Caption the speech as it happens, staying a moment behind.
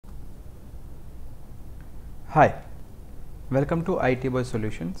Hi, welcome to IT Boy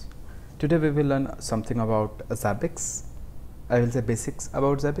Solutions. Today we will learn something about Zabbix. I will say basics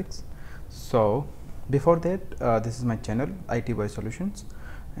about Zabbix. So before that, this is my channel IT Boy Solutions,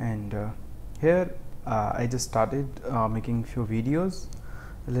 and here I just started making few videos,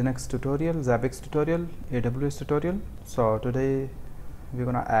 Linux tutorial, Zabbix tutorial, AWS tutorial. So today we're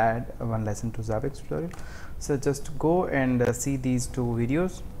gonna add one lesson to Zabbix tutorial. So just go and see these two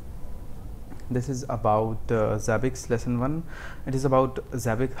videos. This is about Zabbix lesson 1. It is about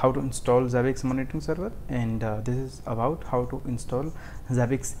Zabbix, how to install Zabbix monitoring server, and this is about how to install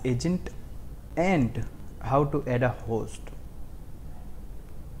Zabbix agent and how to add a host.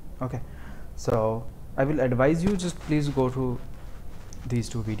 Okay, so I will advise you, just please go to these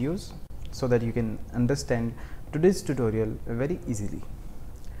two videos so that you can understand today's tutorial very easily.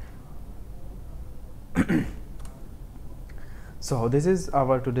 So this is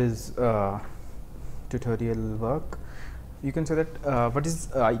our today's tutorial work. You can say that what is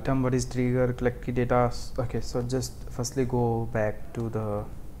item, what is trigger, collect key data. Okay, so just firstly go back to the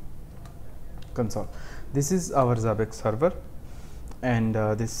console. This is our Zabbix server, and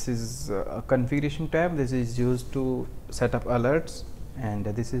this is a configuration tab. This is used to set up alerts, and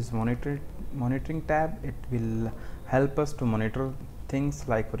this is monitoring tab. It will help us to monitor things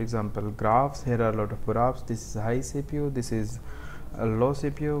like, for example, graphs. Here are a lot of graphs. This is high CPU, this is a low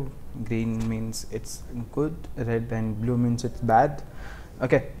CPU. Green means it's good, red and blue means it's bad.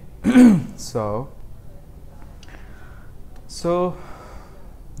 Okay. so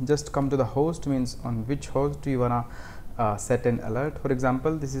just come to the host, means on which host do you wanna set an alert. For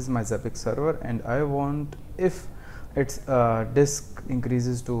example, this is my Zabbix server, and I want, if its disk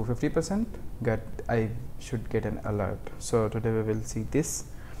increases to 50%, I should get an alert. So today we will see this.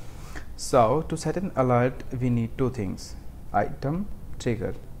 So to set an alert, we need two things: item,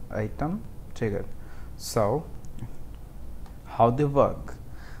 trigger. Item, trigger. So how they work?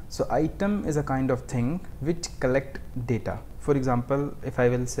 So item is a kind of thing which collect data. For example, if I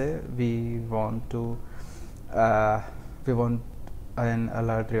will say we want an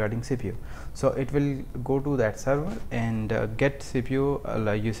alert regarding CPU, so it will go to that server and get CPU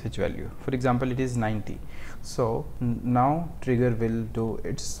usage value. For example, it is 90. So now trigger will do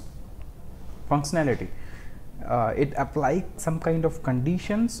its functionality. It applies some kind of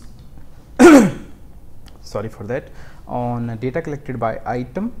conditions sorry for that, on data collected by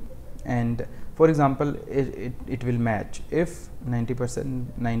item, and for example, it will match if 90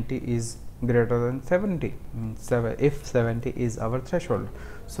 is greater than 70, if 70 is our threshold,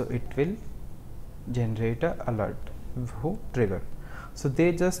 so it will generate a alert who trigger. So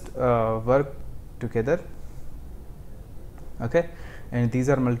they just work together. Okay, and these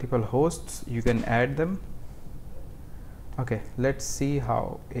are multiple hosts, you can add them. Okay, let's see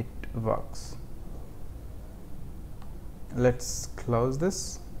how it works. Let's close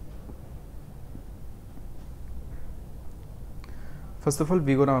this. First of all,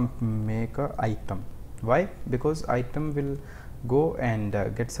 we're gonna make a item. Why? Because item will go and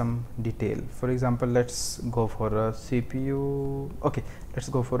get some detail. For example, let's go for a CPU. Okay, let's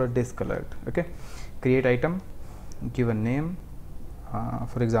go for a disk alert. Okay, create item, give a name,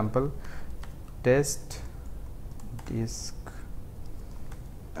 for example, test disk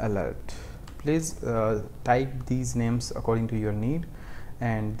alert. Please type these names according to your need,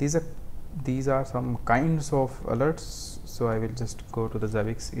 and these are some kinds of alerts. So I will just go to the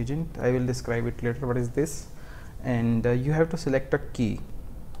Zabbix agent. I will describe it later what is this, and you have to select a key.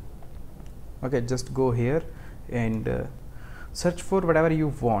 Okay, just go here and search for whatever you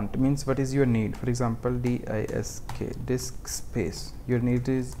want, means what is your need. For example, disk, disk space. Your need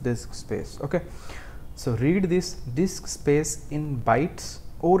is disk space. Okay, so read this disk space in bytes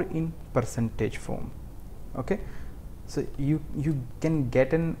or in percentage form. Okay, so you can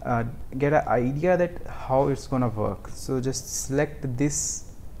get an idea that how it's gonna work. So just select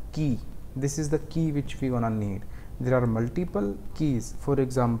this key. This is the key which we gonna need. There are multiple keys. For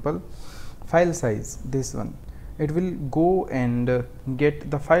example, file size, this one, it will go and get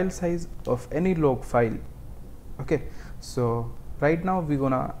the file size of any log file. Okay, so right now we're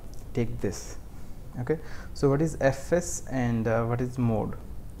gonna take this. Okay, so what is fs and what is mode?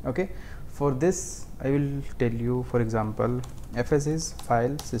 Okay, for this I will tell you. For example, fs is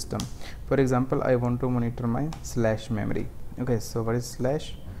file system. For example, I want to monitor my slash memory. Okay, so what is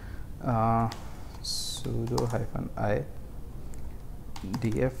slash? Sudo -i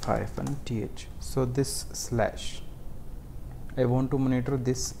df-th. So this slash, I want to monitor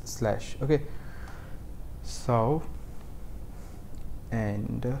this slash. Okay, so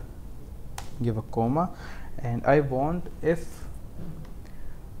and give a comma, and I want if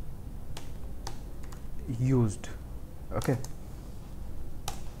used. Okay,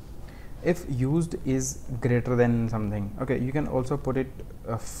 if used is greater than something, okay, you can also put it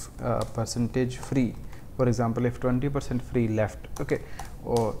percentage free. For example, if 20% free left, okay,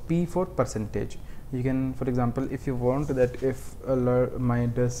 or P for percentage. You can, for example, if you want that if my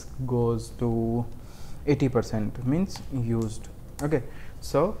disk goes to 80% means used, okay,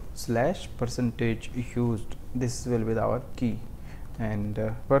 so slash percentage used, this will be our key. And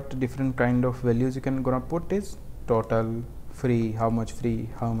what different kind of values you can gonna put is total, free, how much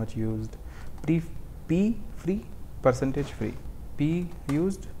used, P free, percentage free, P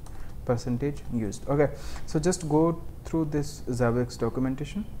used, percentage used. Okay, so just go through this Zabbix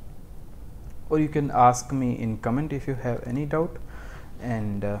documentation, or you can ask me in comment if you have any doubt.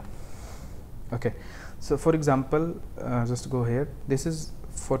 And okay, so for example, just go here, this is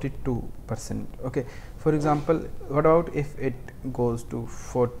 42%. okay, for example, what about if it goes to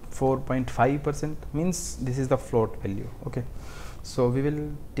 4.5%, means this is the float value. Okay, so we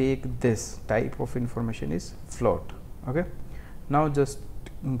will take this type of information is float. Okay, now just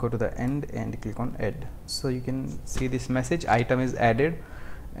go to the end and click on add. So you can see this message, item is added.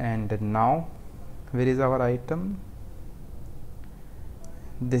 And now where is our item?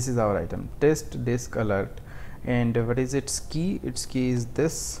 This is our item, test disk alert. And what is its key? Its key is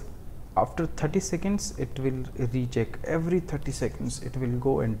this. After 30 seconds it will recheck, every 30 seconds it will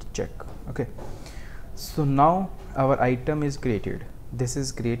go and check. Okay, so now our item is created, this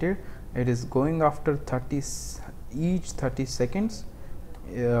is created, it is going after each 30 seconds.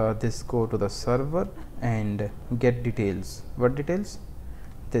 This go to the server and get details. What details?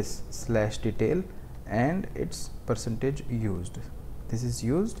 This slash detail and its percentage used. This is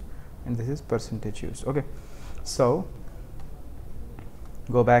used and this is percentage used. Okay, so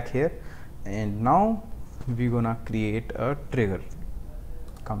go back here, and now we're gonna create a trigger.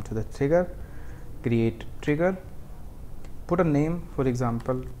 Come to the trigger, create trigger, put a name, for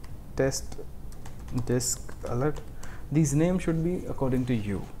example, test disk alert. These names should be according to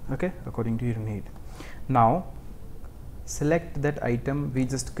you, okay, according to your need. Now select that item we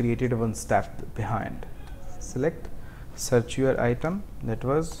just created one step behind. Select, search your item, that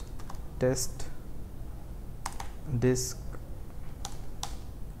was test disk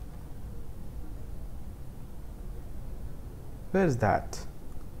where is that,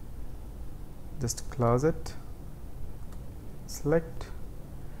 just close it, select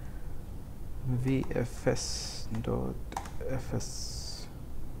vfs.fs.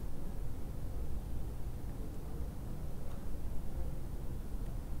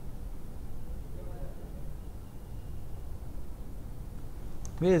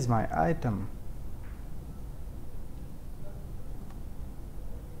 Where is my item?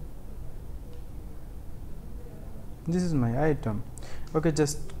 This is my item. Okay,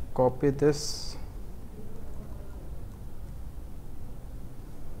 just copy this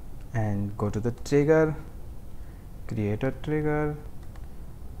and go to the trigger, create a trigger,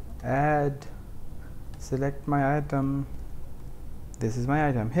 add, select my item. This is my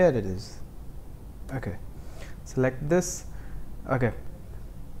item, here it is. Okay, select this. Okay,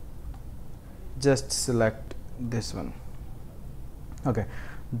 just select this one. Okay,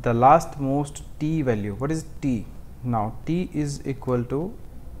 the last most T value. What is T? Now T is equal to,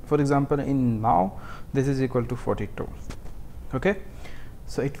 for example, in now this is equal to 42. Okay,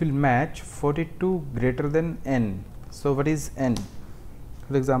 so it will match 42 greater than n. So what is n?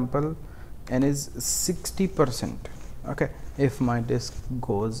 For example, n is 60%. okay, if my disk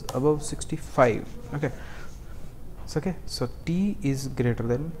goes above 65. Okay, so okay, so T is greater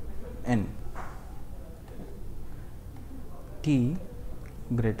than n. T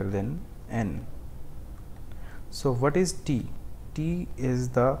greater than n. So what is T? T is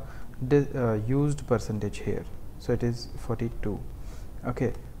the used percentage here, so it is 42.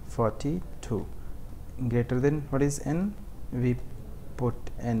 okay, 42 greater than, what is n? We put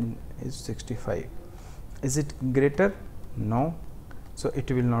n is 65. Is it greater? No, so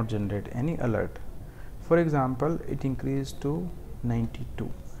it will not generate any alert. For example, it increased to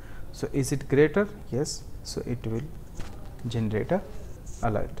 92. So is it greater? Yes, so it will generate a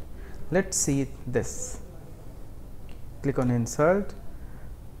alert. Let's see this. Click on insert,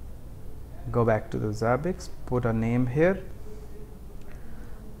 go back to the Zabbix, put a name here,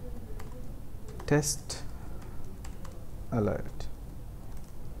 test alert.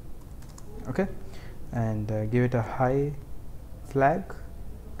 Okay, and give it a high flag,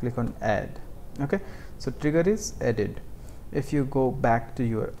 click on add. Okay, so trigger is added. If you go back to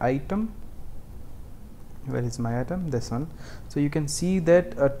your item, where is my item? This one. So you can see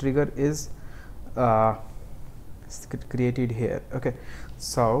that a trigger is created here. Okay,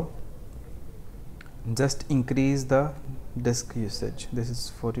 so just increase the disk usage. This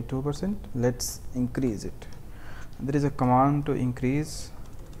is 42%. Let's increase it. There is a command to increase.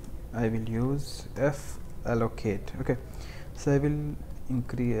 I will use f allocate. Okay, so I will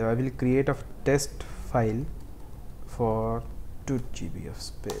create a test file for 2 GB of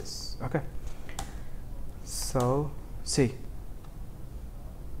space. Okay, so see,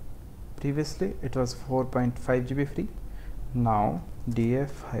 previously it was 4.5 GB free. Now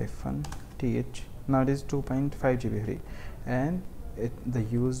df-th, now it is 2.5 GB free, and the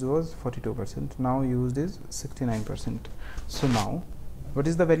used was 42%. Now used is 69%. So now what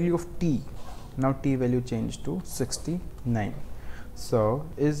is the value of t? Now t value changed to 69. So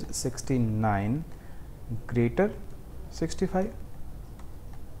is 69 greater 65?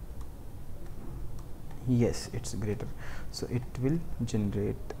 Yes, it's greater. So it will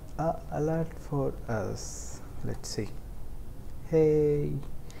generate a alert for us. Let's see. Hey,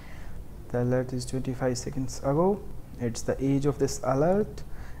 the alert is 25 seconds ago. It's the age of this alert,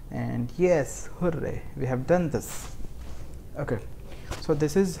 and yes, hooray, we have done this. Okay, so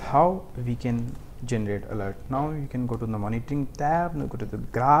this is how we can generate alert. Now you can go to the monitoring tab, now go to the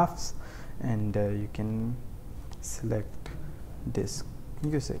graphs, and you can select disk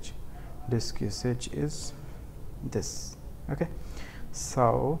usage. Disk usage is this. Okay,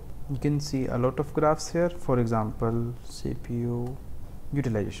 so you can see a lot of graphs here. For example, CPU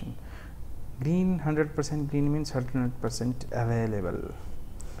utilization. Green, 100% green means 100% available.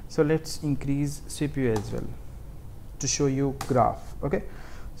 So let's increase CPU as well to show you graph. Okay,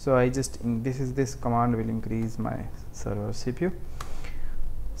 so I just this command will increase my server CPU.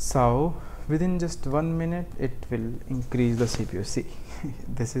 So within just 1 minute it will increase the CPU. See,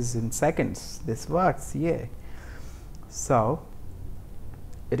 this is in seconds, this works. Yeah, so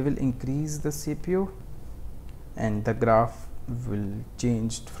it will increase the CPU and the graph will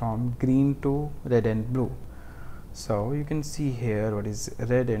change from green to red and blue. So you can see here what is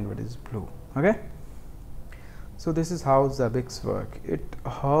red and what is blue. Okay, so this is how Zabbix work. It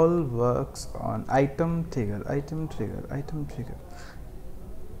all works on item trigger,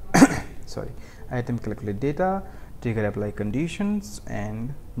 sorry, item calculate data, trigger apply conditions,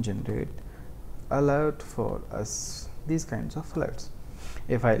 and generate alert for us, these kinds of alerts.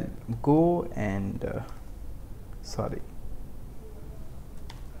 If I go and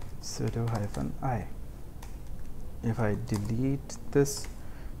sudo -i, if I delete this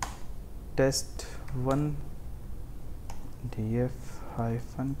test1,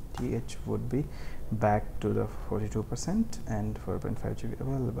 df-th would be back to the 42% and 4.5 GB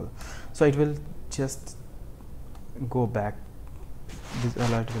available. So it will just go back, this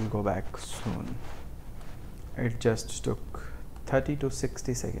alert will go back soon. It just took 30 to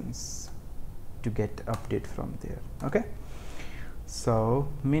 60 seconds to get update from there. Okay, so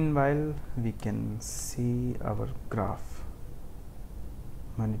meanwhile we can see our graph,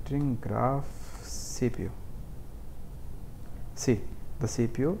 monitoring graph, CPU. See, the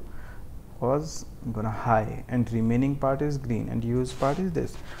CPU was gonna high and remaining part is green and used part is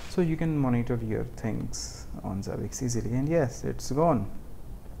this. So you can monitor your things on Zabbix easily, and yes, it's gone.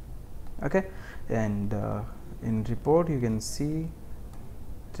 Okay, and in report you can see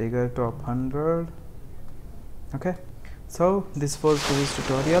trigger top 100. Okay, so this was today's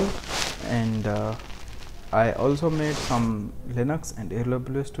tutorial, and I also made some Linux and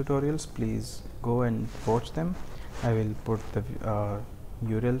AWS tutorials. Please go and watch them. I will put the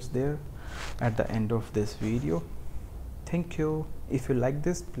URLs there at the end of this video. Thank you. If you like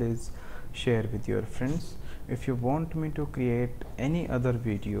this, please share with your friends. If you want me to create any other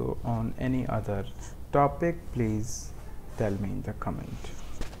video on any other topic, please tell me in the comment.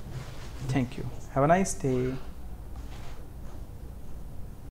 Thank you. Have a nice day.